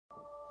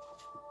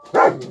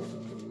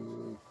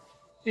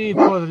I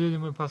pozdrav ljudi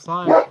moji pa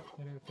slavim,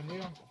 jer je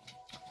treniram,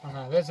 a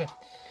nema veze.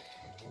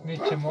 Mi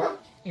ćemo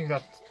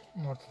igrat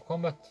Mortal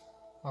Kombat,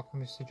 ako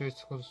mi se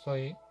joystick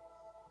odostoji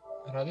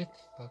radit,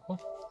 tako.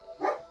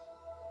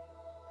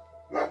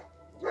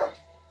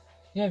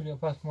 Jebio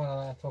pas mora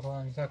lajati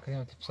okolo mi tako kad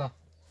imati psa.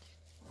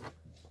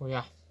 Ko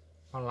ja,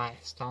 pa laje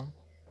stalno.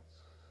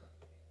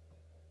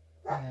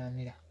 Nema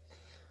mira.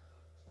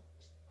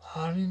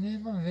 Ali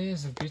nema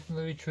veze, bitno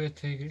da vi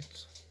čujete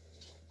igricu.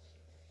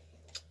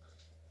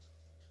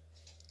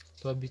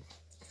 To je bitno.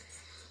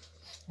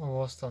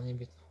 Ovo ostalo nije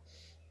bitno.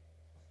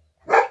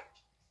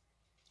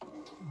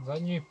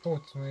 Zadnji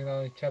put smo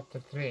igrali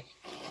chapter 3.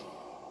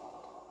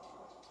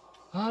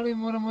 Ali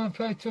moramo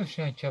napraviti još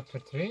jedan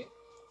chapter 3.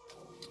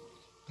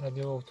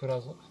 Radi ovog tu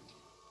razloga.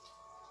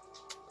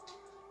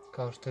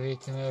 Kao što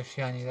vidite ima još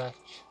jedan igrač.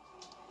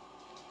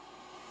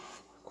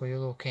 Koji je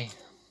Liu Kang.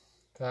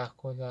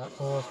 Tako da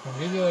ovo smo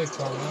vidjeli,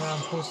 to vam ne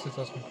moram pustiti,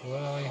 to smo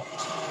pogledali.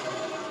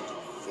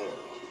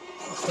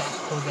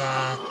 Tako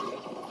da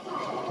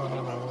to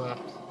ne moram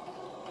gledati.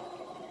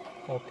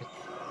 Opet.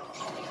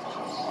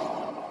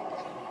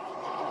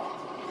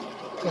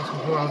 To smo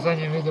pogledali u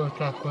zadnjem videu,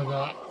 tako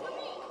da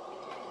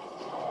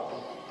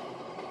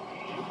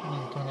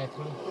nam to ne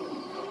treba.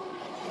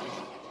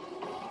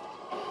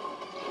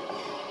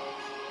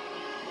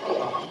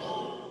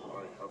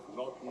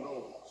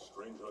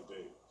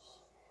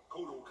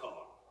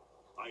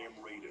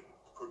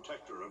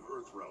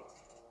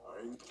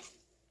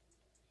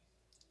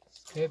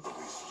 Skip.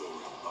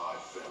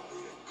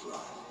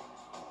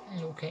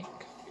 Liu Kang.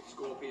 If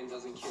Scorpion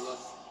doesn't kill us,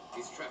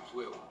 his traps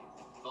will.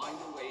 Find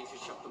a way to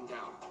shut them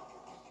down.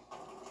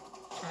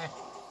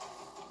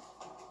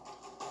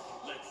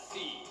 Let's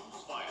see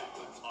whose fire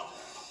burns hotter.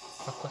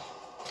 Tako je.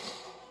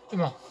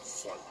 Ima.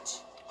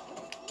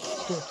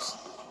 Tuc.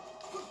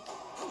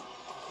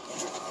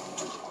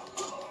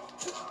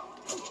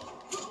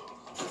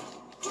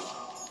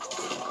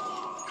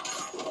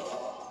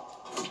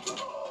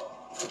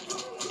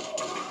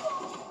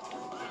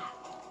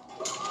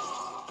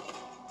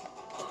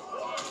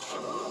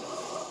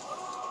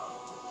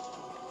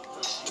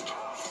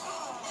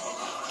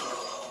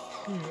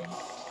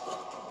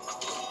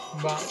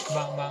 Bang,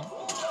 bang, bang,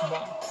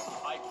 bang.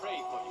 I pray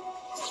for you.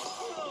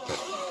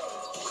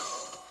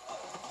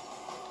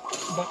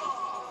 Bang.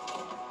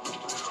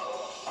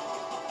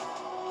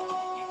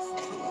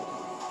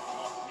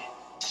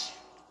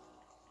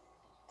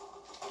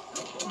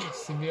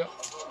 Nisi bio.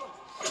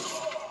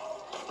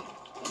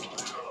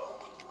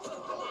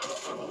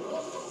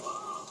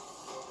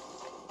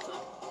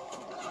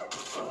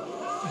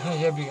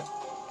 Jebi ga.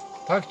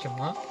 Tak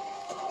ćemo, a?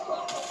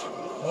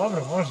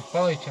 Dobro, može,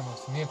 palit ćemo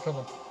se, nije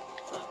problem.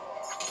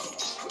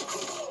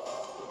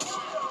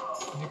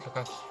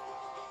 Nikakav.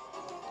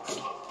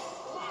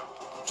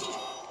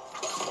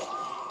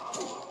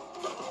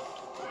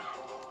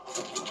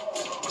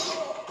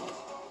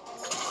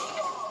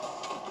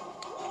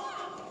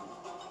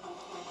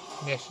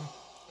 Miješan.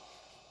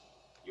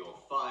 Your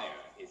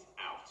fire is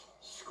out,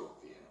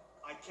 Scorpion.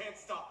 I can't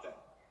stop them.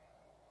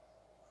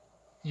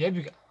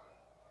 Jebi ga.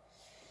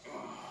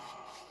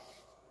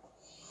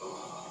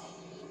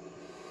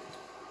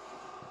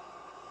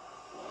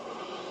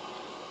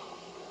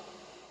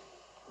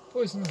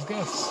 Poisonous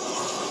gas.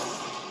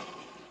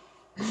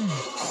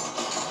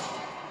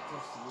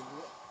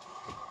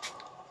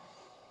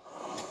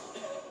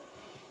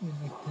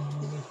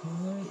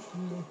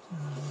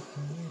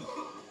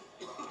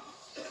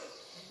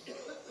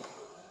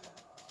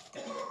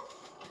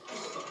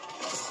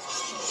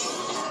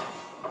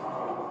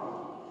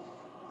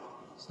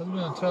 Sad bi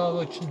nam trebalo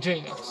doći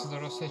Jade, ako se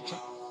dobro sjećam.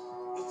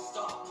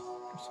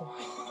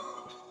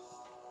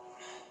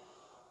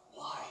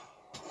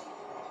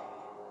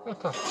 Ja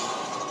tako.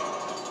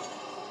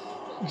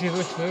 Jade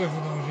već da još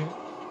budemo živi.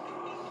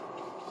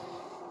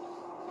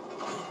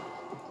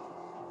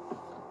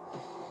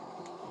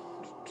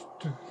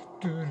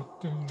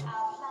 Our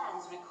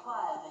plans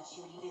require that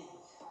you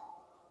live.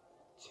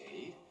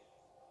 Jade?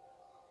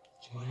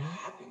 What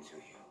happened to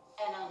you?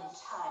 An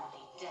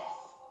untimely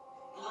death.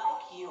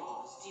 Like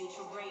yours, due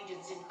to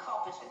Raiden's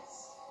incompetence.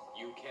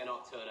 You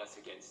cannot turn us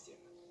against him.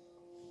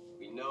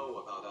 We know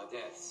about our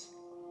deaths.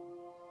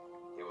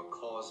 They were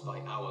caused by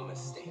our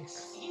mistakes.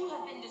 You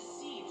have been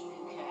deceived,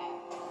 Liu Kang.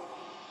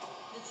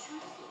 The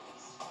truth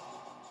is,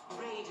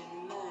 Raiden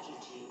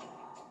murdered you.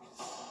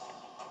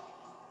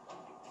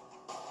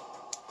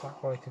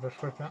 Tako, ovo ti baš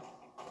švrtna.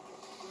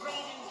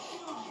 Raiden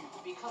killed you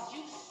because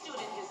you stood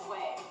in his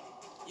way.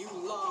 You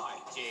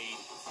lie,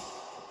 Jade.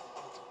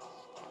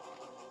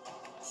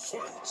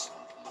 Fight!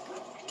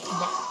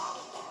 Da.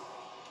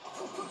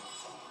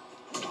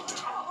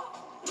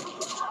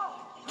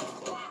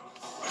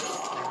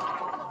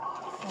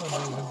 Ovo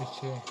je zabit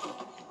će.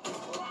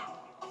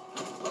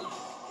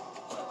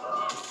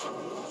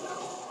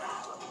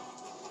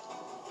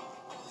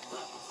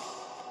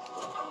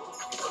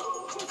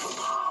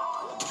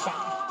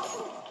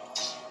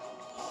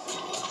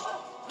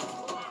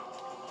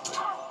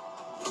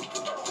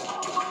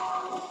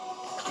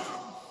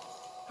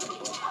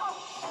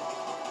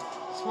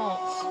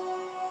 smarts.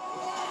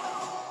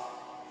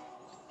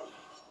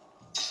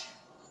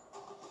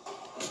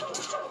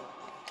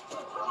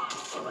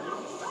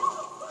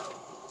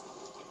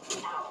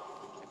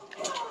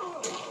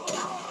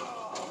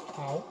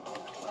 Ow.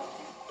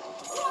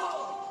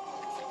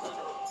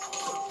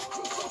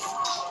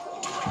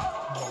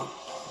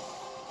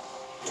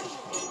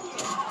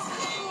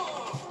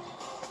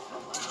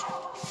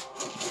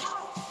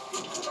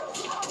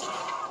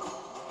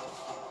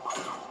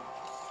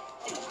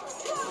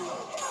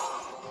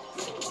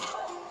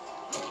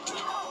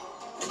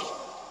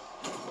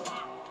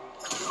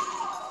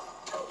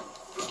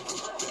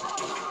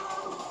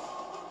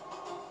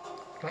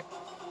 Okay.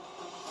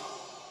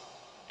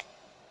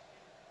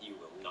 You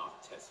will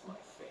not test my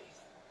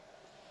faith.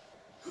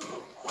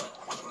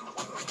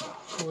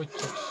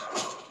 Switches.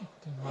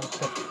 Didn't like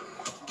that.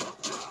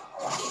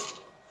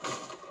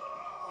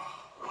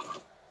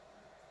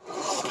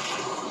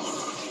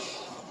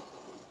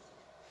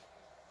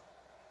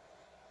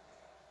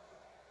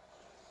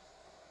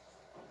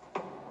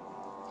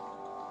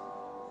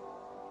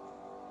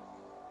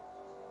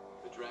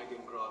 The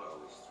Dragon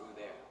Grotto is through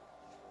there.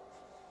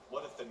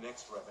 What if the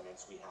next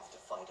revenants we have to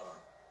fight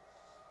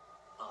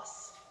are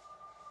us?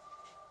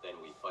 Then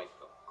we fight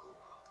them,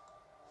 Kuma.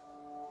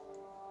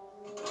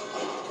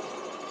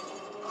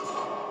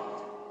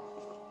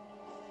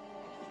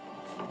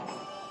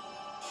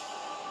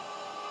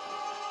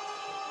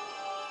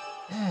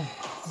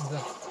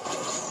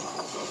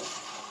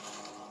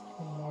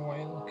 No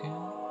way looking.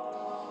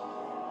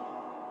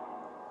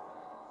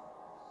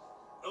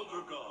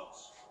 Elder gods,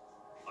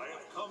 I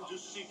have come to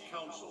seek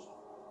counsel.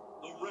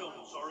 The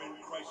realms are in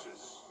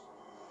crisis.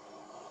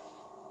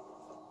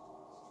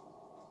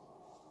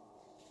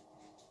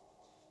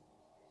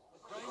 The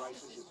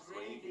crisis is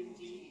grave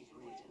indeed,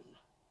 Raiden.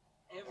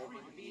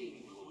 Every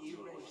being will be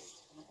erased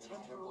in a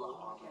temporal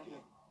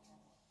Armageddon.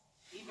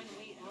 Even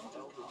we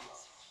elder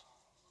gods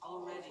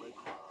already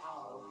have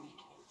power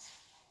weakened.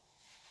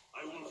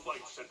 I will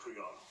fight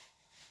Cetrion.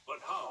 But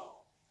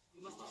how?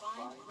 We must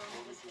find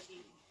Chronicus'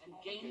 team and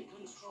gain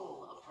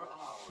control of her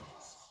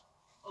allies.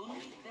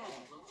 Only then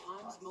will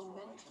time's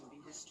momentum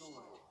be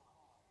restored.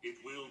 It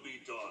will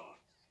be done.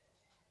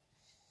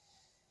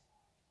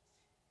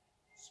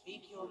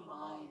 Speak your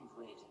mind,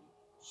 Raiden.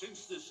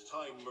 Since this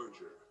time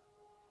merger,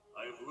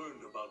 I have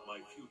learned about my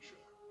future.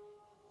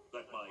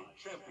 That my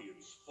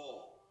champions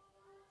fall.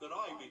 That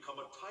I become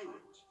a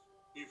tyrant.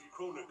 If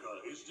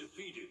Chronica is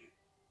defeated,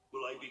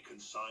 will I be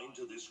consigned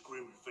to this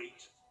grim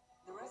fate?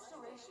 The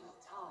restoration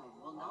of time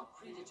will not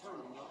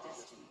predetermine your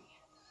destiny.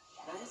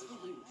 That is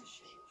for you to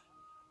shape.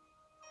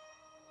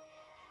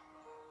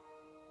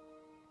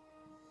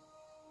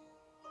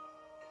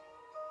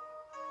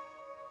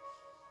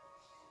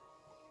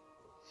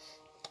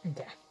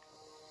 There.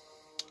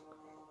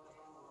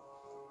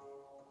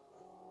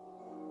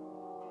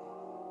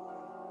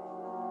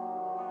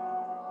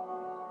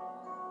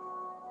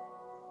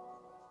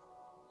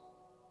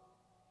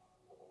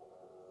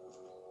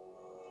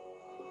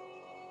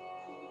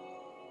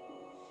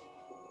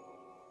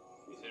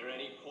 Is there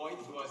any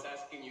point to us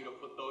asking you to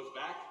put those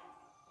back?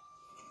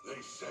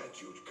 They said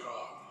you'd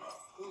come.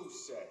 Who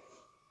said?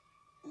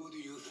 Who do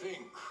you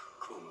think,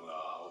 Kung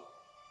Lao?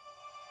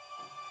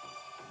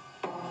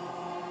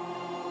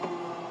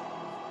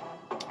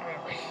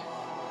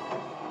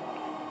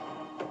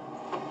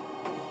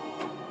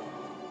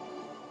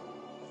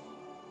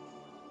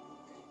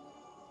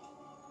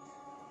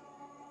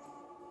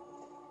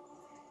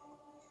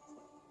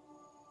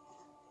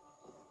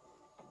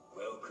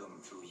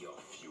 Welcome to your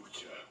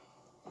future.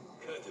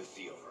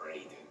 Courtesy of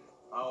Raiden.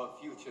 Our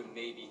future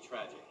may be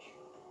tragic,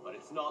 but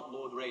it's not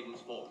Lord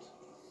Raiden's fault.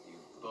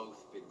 You've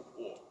both been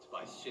warped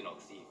by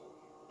Shinnok's evil.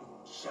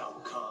 Shao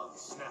Kahn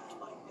snapped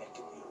my neck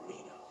in the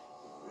arena.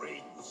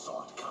 Raiden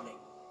saw it coming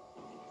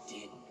and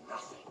did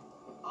nothing.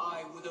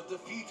 I would have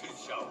defeated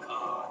Shao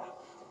Kahn,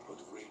 but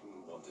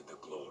Raiden wanted the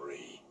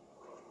glory.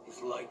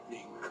 His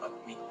lightning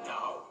cut me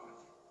down.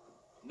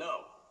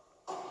 No,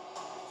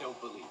 don't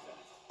believe that.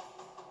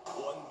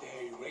 One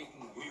day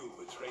Raiden will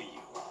betray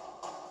you.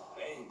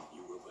 Then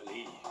you will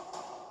believe.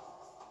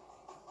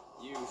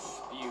 You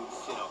spew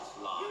Shinnok's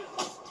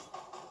lies.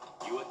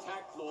 You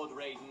attacked Lord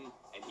Raiden,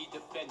 and he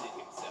defended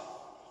himself.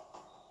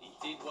 He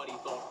did what he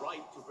thought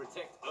right to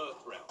protect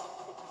Earthrealm.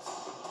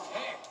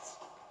 Protect!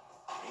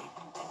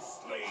 Raiden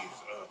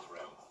enslaves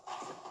Earthrealm.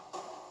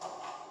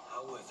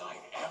 How was I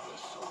ever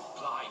so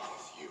blind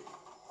as you?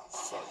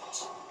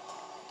 Fight.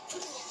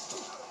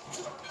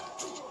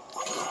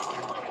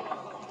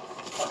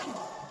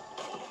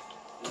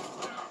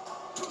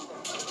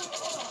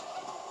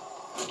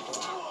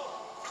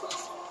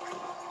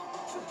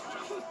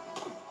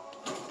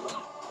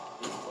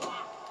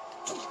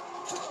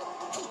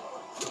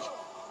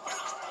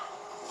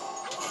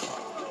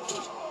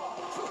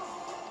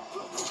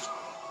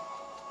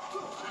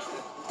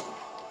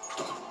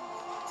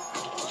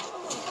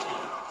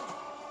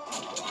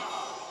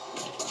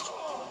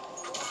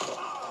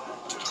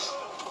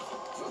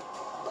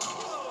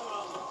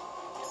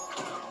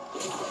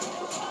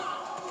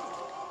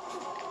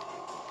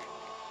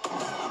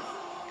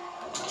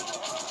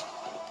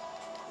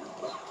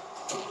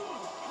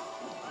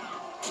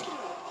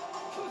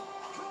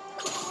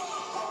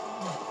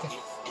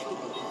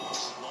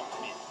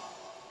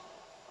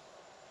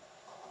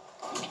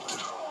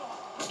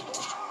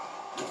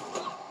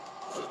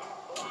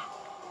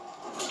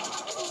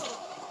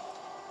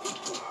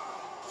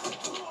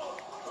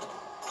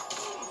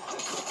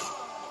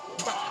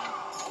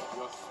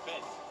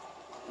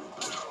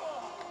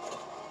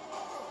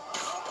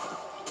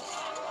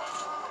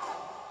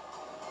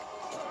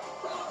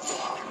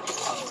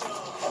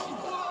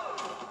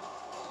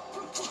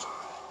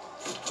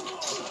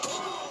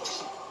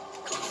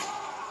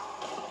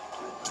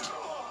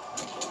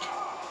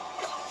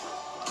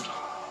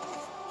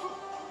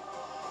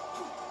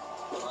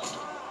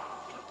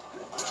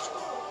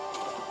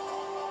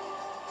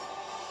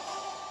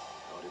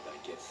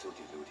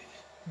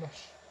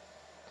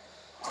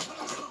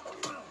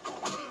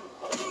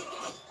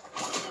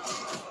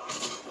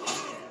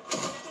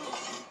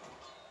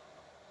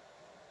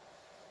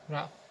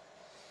 Bravo.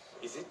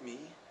 Is it me,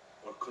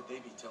 or could they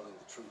be telling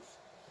the truth?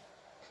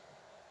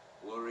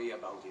 Worry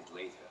about it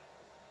later.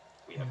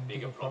 We have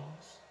bigger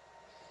problems.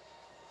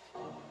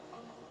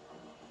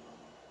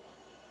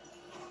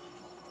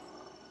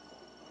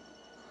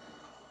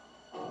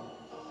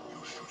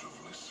 You should have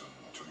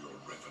listened to your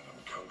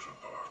Revenant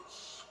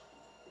counterparts.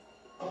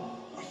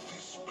 With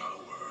this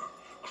power,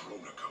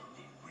 Kronika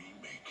will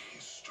remake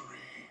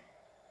history.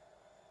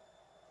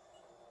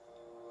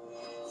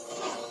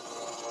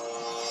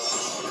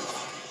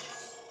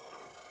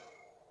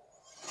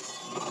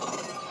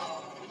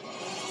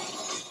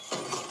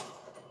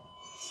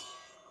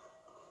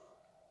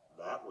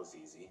 That was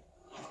easy.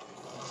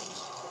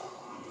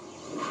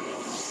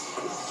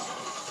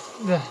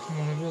 Da,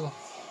 može bilo.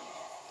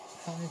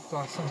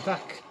 Panikao sam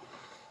tak.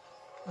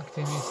 Ak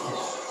ti misliš.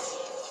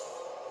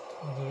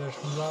 Održeš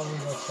mu glavu i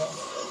gotovo.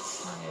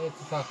 A nije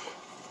to tako.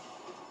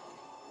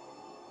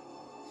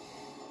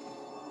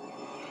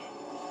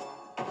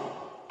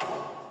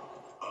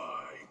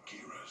 I,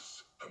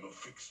 Geras, am a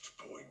fixed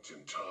point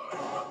in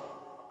time.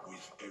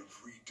 With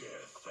every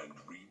death and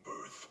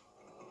rebirth,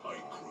 I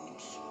grow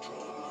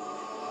stronger.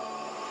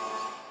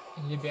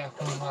 Ljubi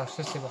ako ne moraš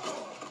sve siba.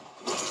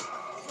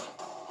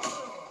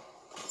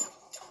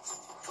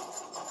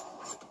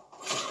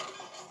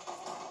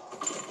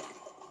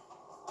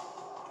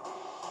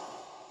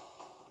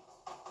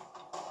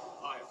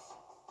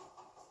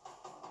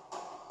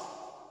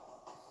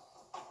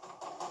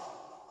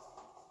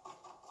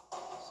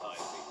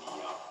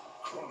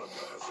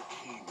 Kronika has a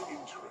keen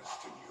interest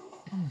in you.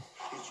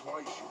 It's why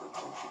she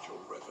recruited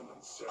your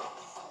Revenant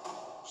self.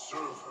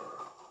 Serve her,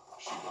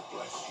 she will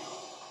bless you.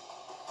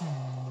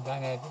 Da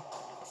ne bi.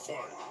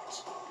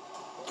 Fight!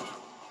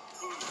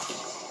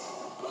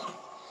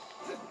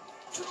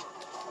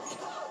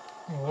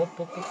 Op,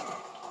 op, op.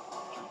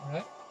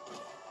 Ne.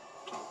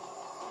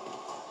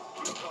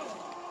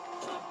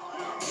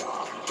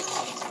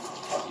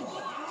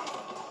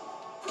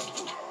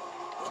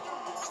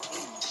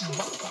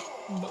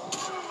 Ba.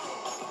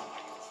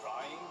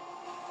 Trying?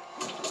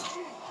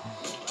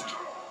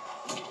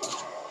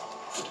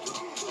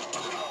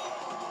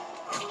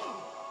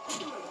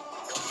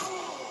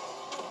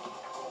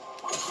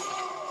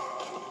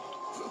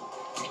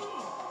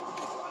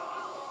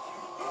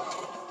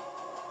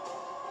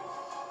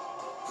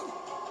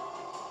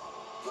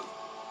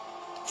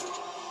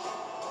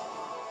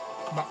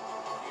 Ba.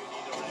 You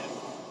need a rest?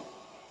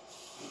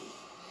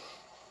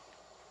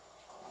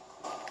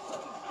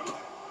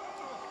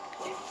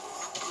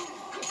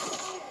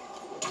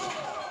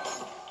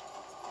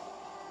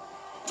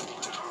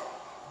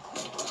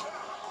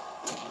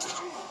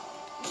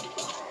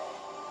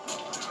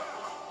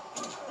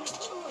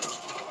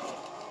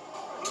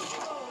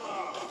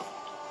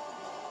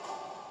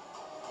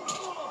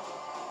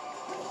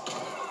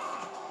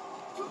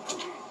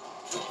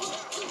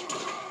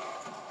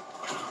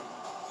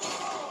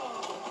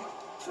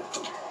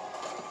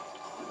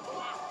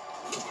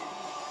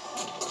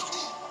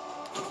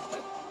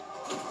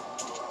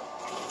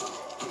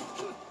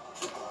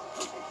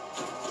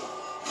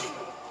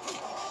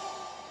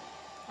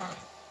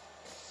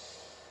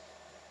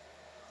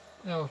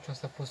 Evo ću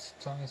se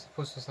pustiti, on je se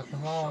pustio sa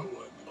malo.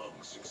 SHAOLIN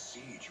monks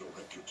exceed your A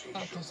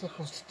reputation. ću se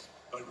pustiti.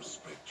 I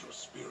respect your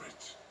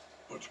spirit,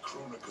 but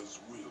Kronika's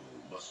will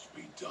must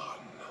be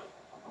done.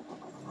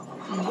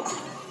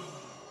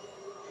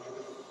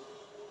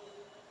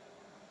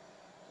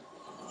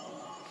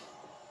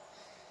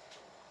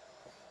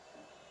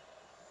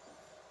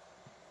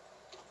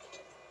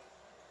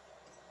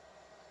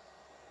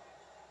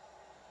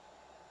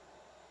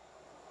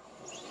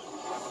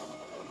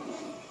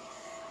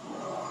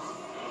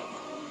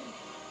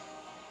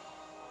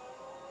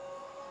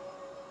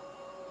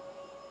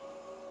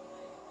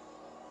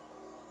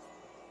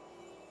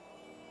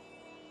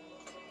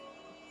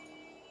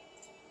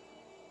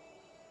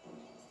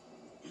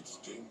 It's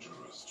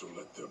dangerous to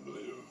let them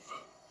live.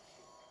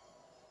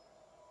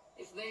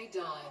 If they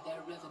die,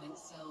 their revenant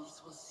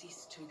selves will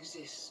cease to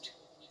exist.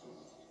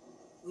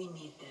 We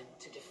need them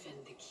to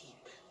defend the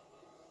keep.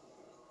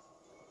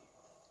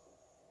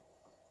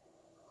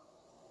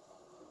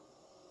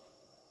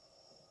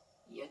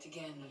 Yet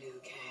again, Liu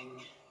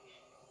Kang,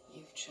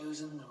 you've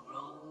chosen the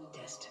wrong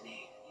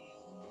destiny.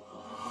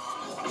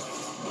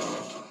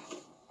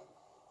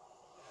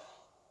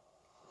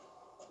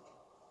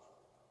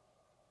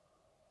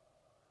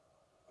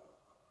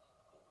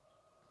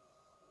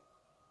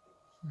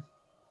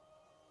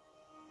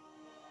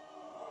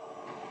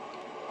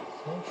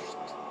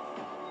 Först.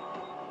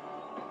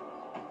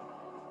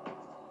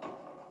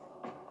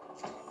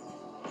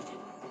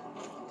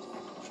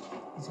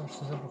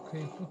 Zašto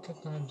zablokuje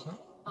putak, ne znam.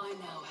 I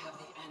now have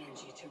the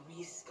energy to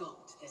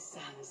resculpt the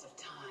sands of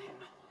time.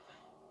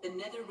 The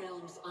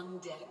Netherrealm's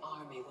undead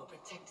army will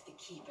protect the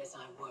keep as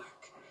I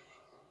work.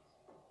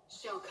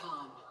 Shao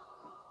Kahn,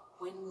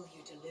 when will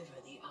you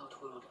deliver the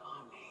Outworld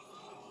army?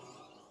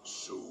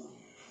 Soon.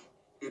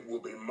 It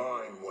will be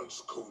mine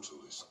once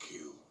Kotal is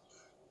killed.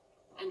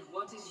 And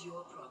what is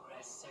your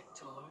progress,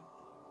 Sector?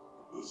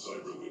 The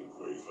Cyber Lin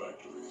Kuei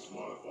factory is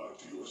modified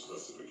to your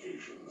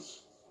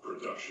specifications.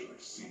 Production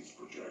exceeds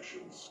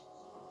projections.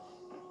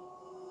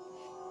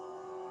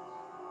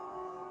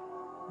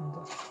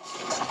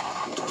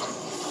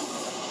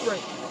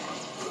 Right.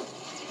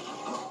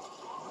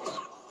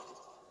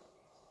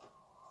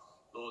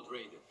 Lord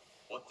Raiden,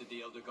 what did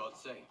the Elder God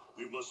say?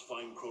 We must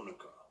find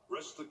Kronika,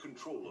 wrest the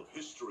control of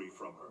history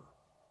from her.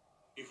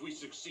 If we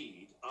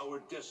succeed,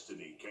 our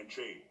destiny can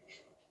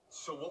change.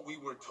 So what we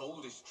were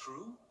told is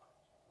true?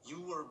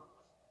 You were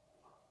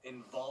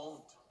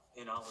involved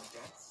in our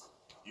deaths?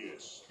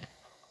 Yes.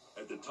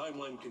 Had the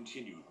timeline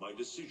continued, my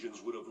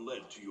decisions would have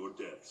led to your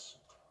deaths.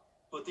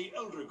 But the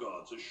Elder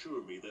Gods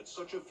assure me that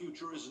such a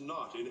future is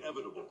not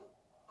inevitable.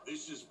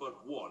 This is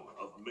but one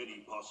of many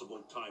possible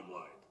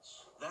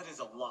timelines. That is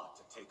a lot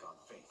to take on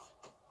faith.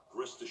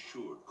 Rest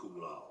assured, Kung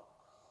Lao.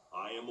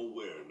 I am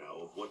aware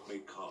now of what may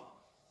come.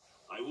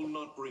 I will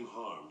not bring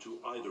harm to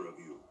either of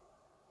you.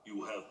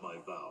 You have my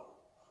vow.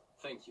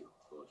 Thank you,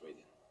 Lord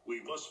Raiden.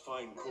 We must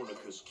find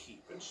Kronika's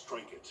keep and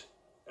strike it,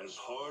 as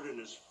hard and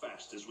as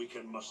fast as we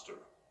can muster,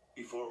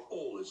 before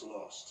all is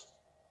lost.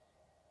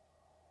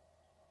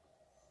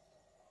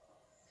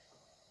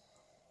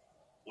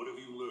 What have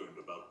you learned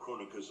about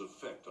Kronika's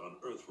effect on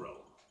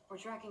Earthrealm? We're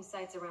tracking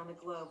sites around the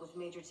globe with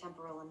major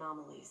temporal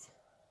anomalies.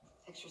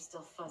 Picture's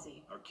still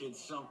fuzzy. Our kid's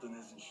something,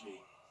 isn't she?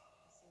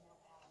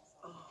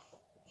 Oh,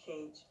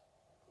 Cage.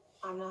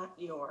 I'm not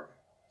your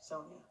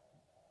Sonya.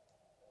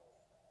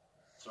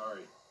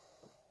 Sorry.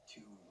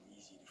 Too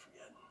easy to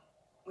forget.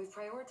 We've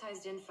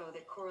prioritized info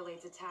that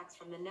correlates attacks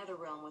from the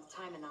Netherrealm with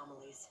time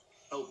anomalies.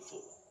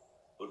 Helpful.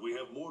 But we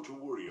have more to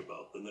worry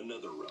about than the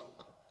Netherrealm.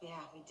 Yeah,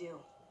 we do.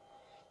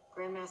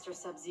 Grandmaster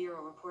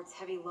Sub-Zero reports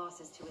heavy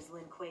losses to his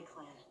Lin Kuei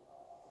clan.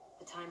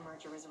 The Time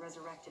Merger has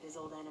resurrected his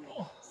old enemy,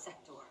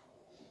 Sector.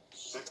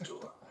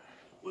 Sector?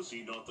 Was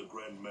he not the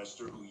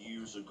Grandmaster who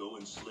years ago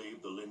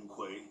enslaved the Lin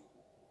Kuei?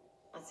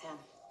 That's him.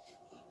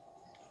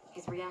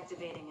 He's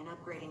reactivating and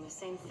upgrading the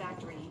same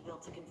factory he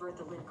built to convert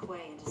the Lin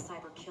Kuei into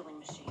cyber-killing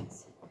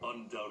machines.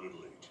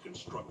 Undoubtedly, to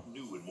construct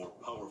new and more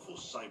powerful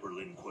cyber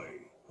Lin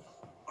Kuei.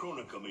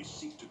 Kronika may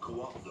seek to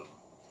co-opt them.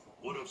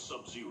 What of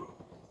Sub-Zero?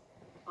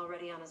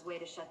 Already on his way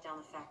to shut down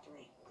the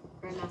factory.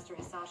 Grandmaster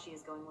Hasashi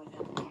is going with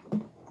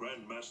him.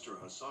 Grandmaster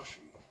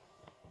Hasashi?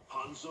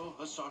 Hanzo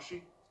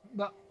Hasashi?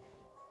 Da.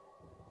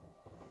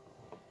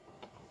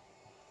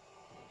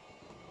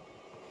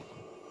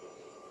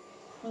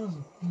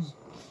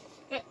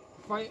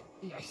 Vai,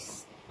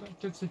 yes.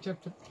 That's the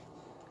chapter.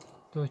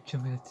 To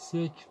ćemo vidjeti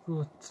sljedeći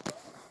put.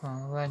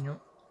 Hvala,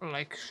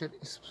 like, share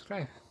i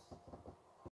subscribe.